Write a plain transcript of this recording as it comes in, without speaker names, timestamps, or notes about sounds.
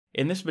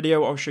In this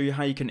video, I'll show you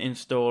how you can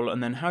install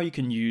and then how you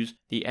can use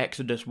the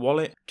Exodus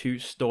wallet to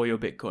store your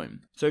Bitcoin.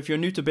 So if you're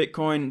new to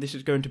Bitcoin, this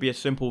is going to be a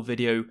simple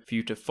video for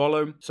you to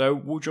follow, so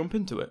we'll jump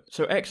into it.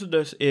 So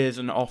Exodus is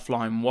an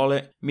offline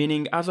wallet,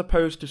 meaning as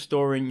opposed to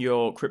storing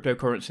your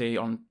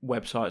cryptocurrency on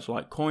websites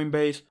like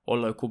Coinbase or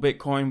Local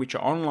Bitcoin, which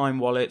are online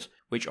wallets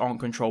which aren't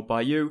controlled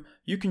by you,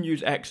 you can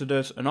use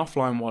Exodus, an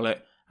offline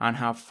wallet, and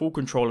have full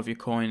control of your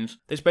coins.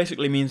 This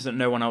basically means that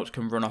no one else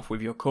can run off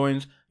with your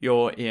coins.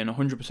 You're in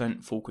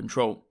 100% full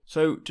control.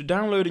 So to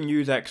download and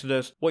use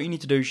Exodus, what you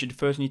need to do is you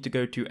first need to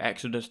go to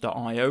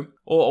exodus.io,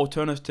 or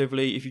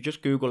alternatively, if you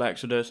just Google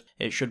Exodus,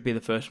 it should be the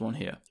first one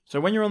here. So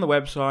when you're on the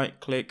website,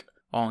 click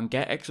on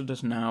Get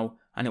Exodus Now,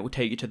 and it will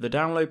take you to the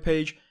download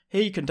page.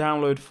 Here you can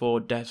download for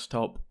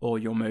desktop or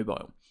your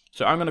mobile.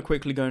 So I'm going to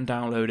quickly go and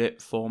download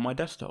it for my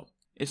desktop.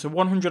 It's a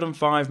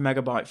 105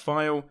 megabyte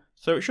file,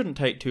 so it shouldn't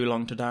take too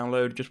long to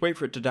download. Just wait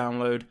for it to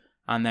download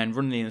and then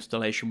run the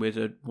installation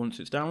wizard once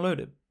it's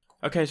downloaded.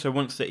 Okay, so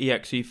once the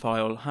exe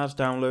file has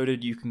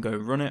downloaded, you can go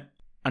run it,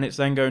 and it's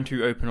then going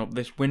to open up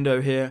this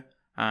window here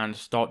and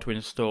start to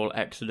install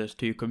Exodus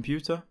to your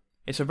computer.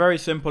 It's a very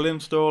simple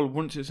install.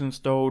 Once it's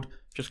installed,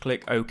 just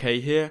click OK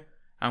here,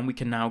 and we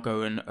can now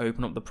go and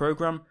open up the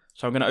program.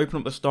 So I'm going to open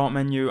up the start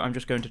menu. I'm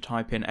just going to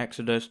type in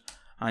Exodus,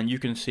 and you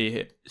can see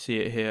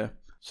it here.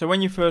 So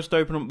when you first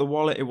open up the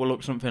wallet, it will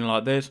look something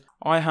like this.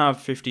 I have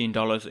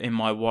 $15 in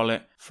my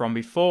wallet from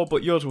before,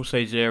 but yours will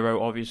say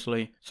 0,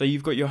 obviously. So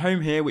you've got your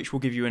home here, which will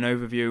give you an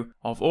overview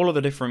of all of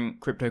the different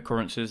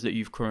cryptocurrencies that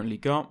you've currently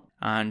got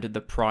and the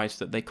price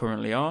that they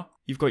currently are.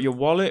 You've got your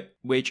wallet,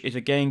 which is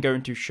again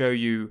going to show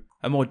you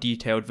a more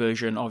detailed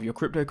version of your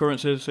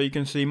cryptocurrencies. So you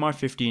can see my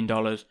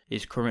 $15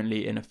 is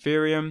currently in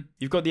Ethereum.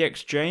 You've got the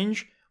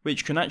exchange,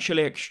 which can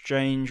actually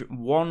exchange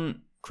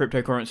one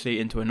cryptocurrency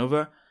into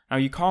another. Now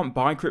you can't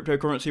buy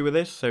cryptocurrency with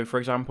this, so for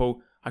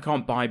example, I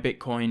can't buy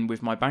Bitcoin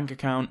with my bank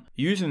account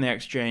using the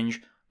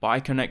exchange, but I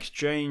can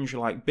exchange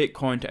like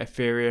Bitcoin to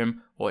Ethereum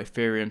or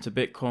Ethereum to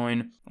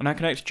Bitcoin, and I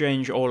can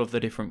exchange all of the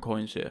different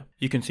coins here.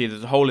 You can see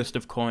there's a whole list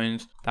of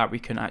coins that we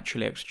can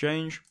actually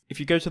exchange. If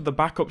you go to the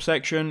backup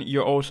section,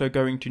 you're also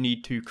going to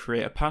need to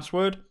create a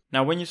password.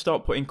 Now when you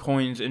start putting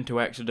coins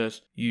into Exodus,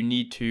 you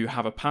need to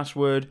have a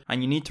password,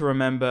 and you need to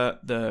remember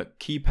the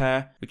key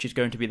pair, which is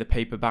going to be the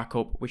paper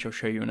backup, which I'll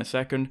show you in a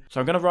second.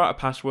 So I'm going to write a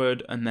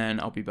password and then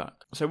I'll be back.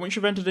 So once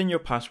you've entered in your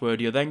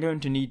password, you're then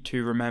going to need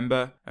to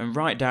remember and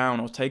write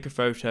down or take a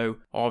photo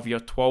of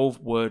your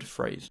 12-word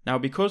phrase. Now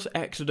because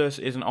Exodus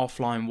is an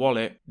offline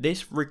wallet,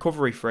 this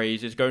recovery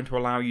phrase is going to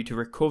allow you to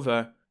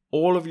recover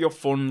all of your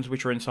funds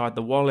which are inside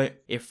the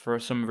wallet. If for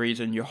some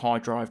reason your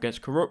hard drive gets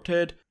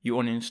corrupted, you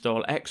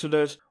uninstall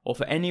Exodus, or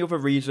for any other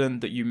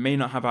reason that you may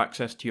not have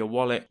access to your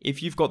wallet,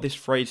 if you've got this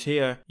phrase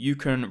here, you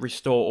can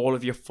restore all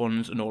of your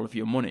funds and all of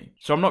your money.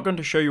 So I'm not going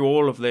to show you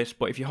all of this,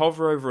 but if you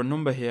hover over a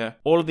number here,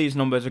 all of these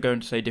numbers are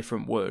going to say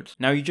different words.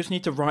 Now you just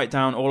need to write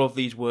down all of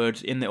these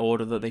words in the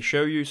order that they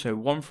show you, so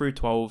 1 through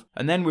 12,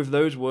 and then with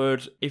those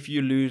words, if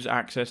you lose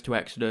access to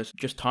Exodus,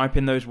 just type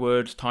in those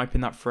words, type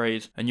in that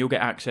phrase, and you'll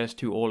get access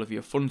to all of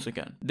your funds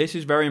again. This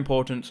is very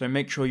important, so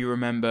make sure you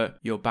remember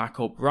your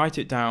backup, write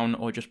it down,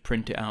 or just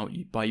print it out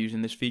by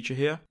using this feature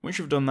here. Once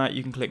you've done that,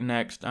 you can click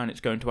next, and it's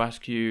going to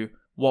ask you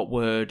what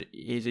word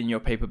is in your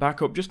paper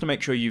backup, just to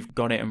make sure you've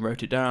got it and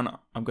wrote it down.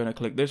 I'm going to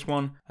click this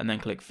one and then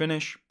click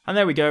finish. And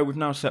there we go, we've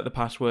now set the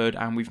password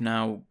and we've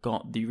now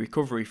got the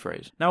recovery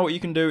phrase. Now what you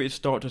can do is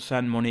start to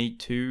send money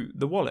to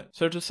the wallet.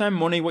 So to send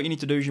money, what you need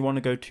to do is you want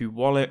to go to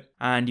wallet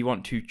and you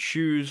want to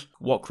choose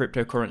what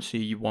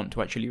cryptocurrency you want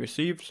to actually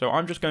receive. So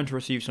I'm just going to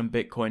receive some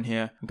Bitcoin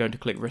here. I'm going to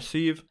click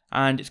receive,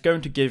 and it's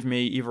going to give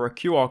me either a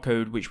QR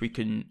code which we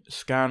can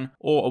scan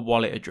or a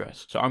wallet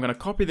address. So I'm going to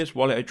copy this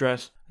wallet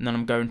address, and then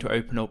I'm going to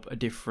open up a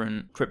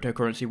different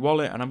cryptocurrency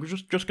wallet, and I'm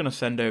just going to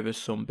send over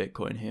some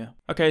Bitcoin here.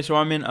 Okay, so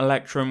I'm in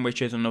Electrum,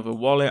 which is another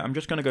wallet. I'm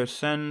just going to go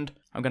send.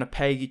 I'm going to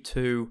pay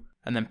to,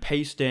 and then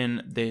paste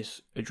in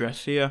this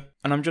address here,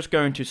 and I'm just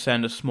going to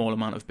send a small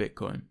amount of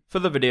Bitcoin. For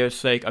the video's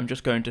sake, I'm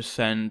just going to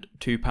send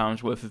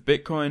 £2 worth of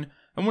Bitcoin,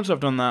 and once I've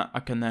done that, I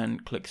can then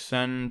click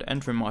send,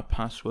 enter in my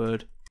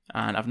password,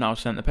 and I've now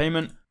sent the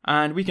payment.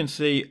 And we can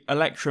see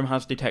Electrum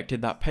has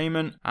detected that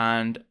payment,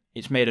 and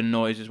it's made a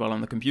noise as well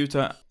on the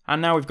computer.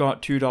 And now we've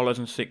got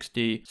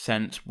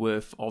 $2.60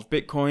 worth of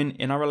Bitcoin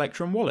in our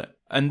Electrum wallet.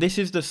 And this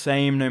is the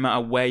same no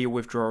matter where you're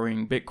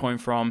withdrawing Bitcoin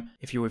from,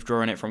 if you're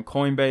withdrawing it from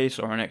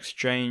Coinbase or an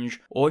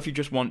exchange, or if you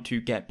just want to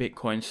get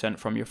Bitcoin sent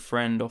from your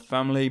friend or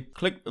family.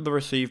 Click the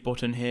receive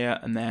button here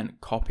and then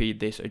copy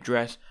this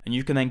address, and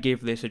you can then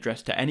give this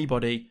address to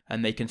anybody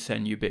and they can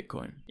send you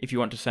Bitcoin. If you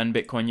want to send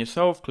Bitcoin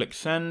yourself, click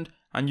send,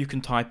 and you can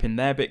type in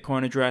their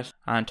Bitcoin address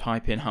and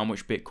type in how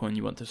much Bitcoin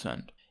you want to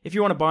send. If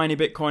you want to buy any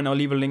Bitcoin, I'll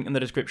leave a link in the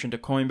description to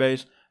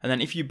Coinbase. And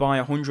then if you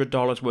buy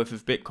 $100 worth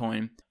of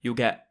Bitcoin, you'll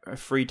get a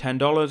free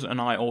 $10,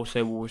 and I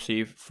also will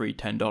receive free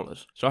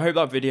 $10. So I hope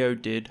that video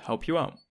did help you out.